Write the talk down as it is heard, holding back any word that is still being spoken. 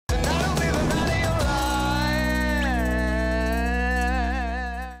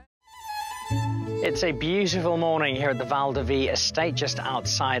It's a beautiful morning here at the Val de Vie estate just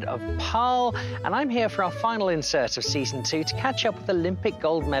outside of Paarl, and I'm here for our final insert of season 2 to catch up with Olympic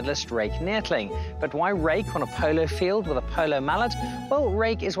gold medalist Ryk Neethling. But why Ryk on a polo field with a polo mallet? Well,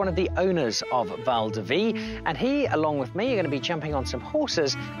 Ryk is one of the owners of Val de Vie, and he, along with me, are going to be jumping on some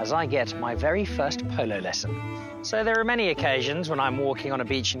horses as I get my very first polo lesson. So there are many occasions when I'm walking on a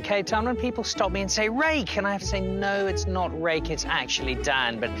beach in Cape Town when people stop me and say, Ryk, and I have to say, no, it's not Ryk, it's actually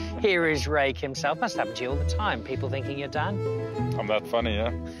Dan. But here is Ryk himself. Must happen to you all the time, people thinking you're Dan. I'm that funny,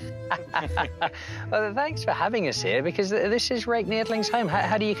 yeah? Well, thanks for having us here, because this is Ryk Neethling's home.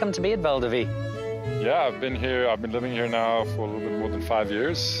 How do you come to be at Val de Vie? Yeah, I've been living here now for a little bit more than 5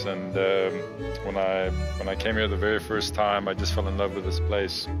 years, and when I came here the very first time, I just fell in love with this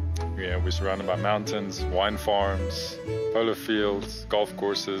place. Yeah, we're surrounded by mountains, wine farms, polo fields, golf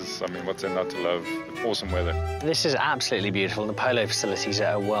courses. I mean, what's there not to love? Awesome weather. This is absolutely beautiful. The polo facilities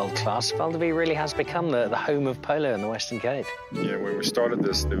are world class. Val de Vie really has become the home of polo in the Western Cape. Yeah, when we started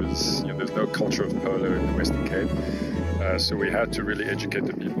this, there's no culture of polo in the Western Cape. So we had to really educate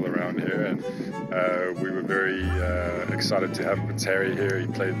the people around here, and we were very excited to have Prince Harry here. He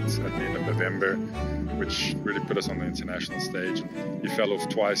played at the end of November, which really put us on the international stage. He fell off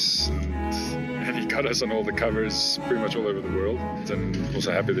twice, and he got us on all the covers pretty much all over the world. And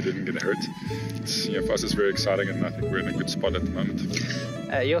also happy they didn't get hurt. For us it's very exciting, and I think we're in a good spot at the moment.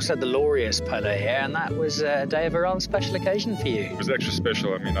 You also had the Laureus polo here, and that was a day of a rather special occasion for you. It was extra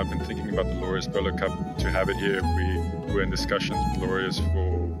special. I mean, I've been thinking about the Laureus Polo Cup. To have it here, we were in discussions with Laureus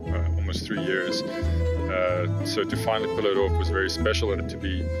for almost 3 years. So to finally pull it off was very special, and to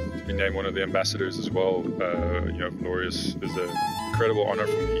be named one of the ambassadors as well, Laureus is an incredible honor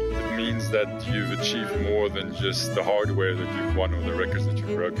for me. It means that you've achieved more than just the hardware that you've won or the records that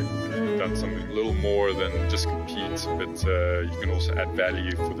you've broken. You've done something a little more than just compete, but you can also add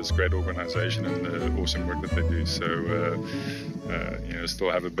value for this great organization and the awesome work that they do. So,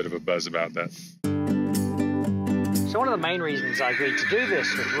 still have a bit of a buzz about that. So one of the main reasons I agreed to do this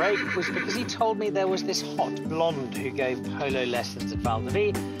with Ryk was because he told me there was this hot blonde who gave polo lessons at Val de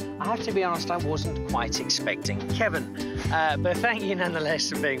Vie. I have to be honest, I wasn't quite expecting Kevin. But thank you nonetheless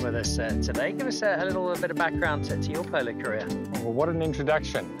for being with us today. Give us a little bit of background to your polo career. Well, what an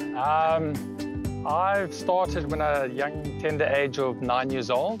introduction. I've started when I was a young, tender age of 9 years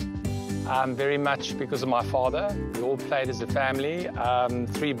old. Very much because of my father. We all played as a family,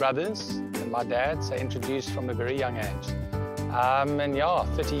 3 brothers and my dad, so introduced from a very young age. And yeah,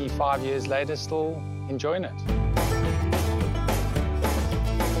 35 years later, still enjoying it.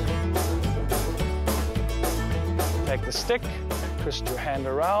 Take the stick, twist your hand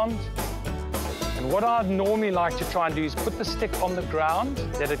around. And what I'd normally like to try and do is put the stick on the ground,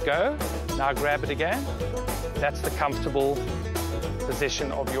 let it go, now grab it again. That's the comfortable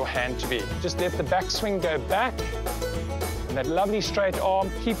position of your hand to be. Just let the backswing go back, and that lovely straight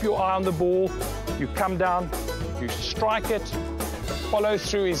arm, keep your eye on the ball. You come down, you strike it, follow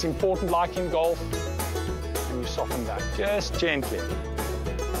through is important like in golf, and you soften back, just gently.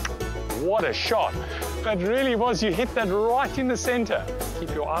 What a shot. That really was, you hit that right in the center.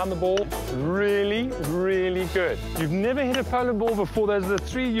 Keep your eye on the ball, really, really good. You've never hit a polo ball before. Those are the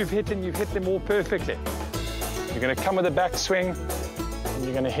 3 you've hit, and you've hit them all perfectly. You're gonna come with a backswing, and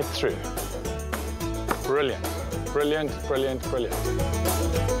you're gonna hit through. Brilliant, brilliant, brilliant, brilliant.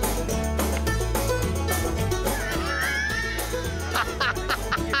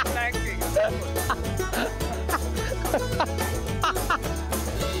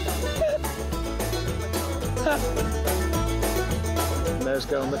 Those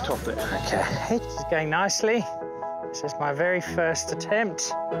go on the top bit. Okay, it's going nicely. This is my very first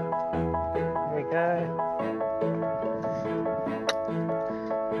attempt. Here we go.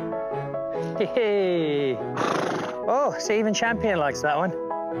 Hey. Oh, see, even Champion likes that one.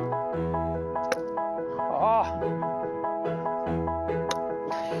 Oh.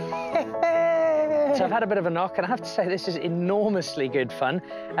 So I've had a bit of a knock, and I have to say this is enormously good fun.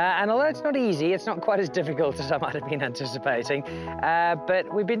 And although it's not easy, it's not quite as difficult as I might have been anticipating. But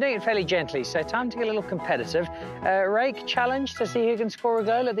we've been doing it fairly gently, so time to get a little competitive. Ryk, challenge to see who can score a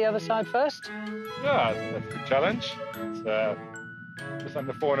goal at the other side first? Yeah, that's a good challenge. It's just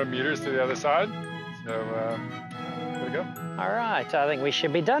under 400 meters to the other side. So, there we go. All right, I think we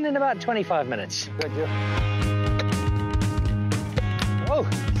should be done in about 25 minutes. Good, yeah. Oh,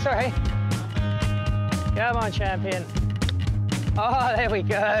 sorry. Come on, Champion. Oh, there we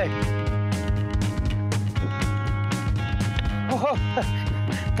go. Oh.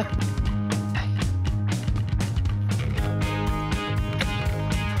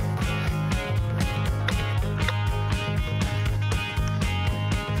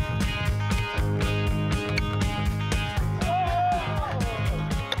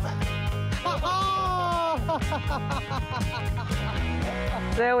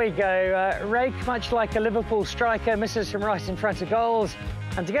 There we go. Ryk, much like a Liverpool striker, misses from right in front of goals.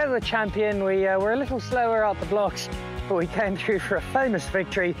 And together the champion, we were a little slower out the blocks, but we came through for a famous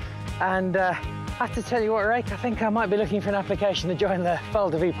victory. And I have to tell you what, Ryk, I think I might be looking for an application to join the Val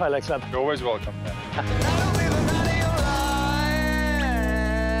de Vie Polo Club. You're always welcome.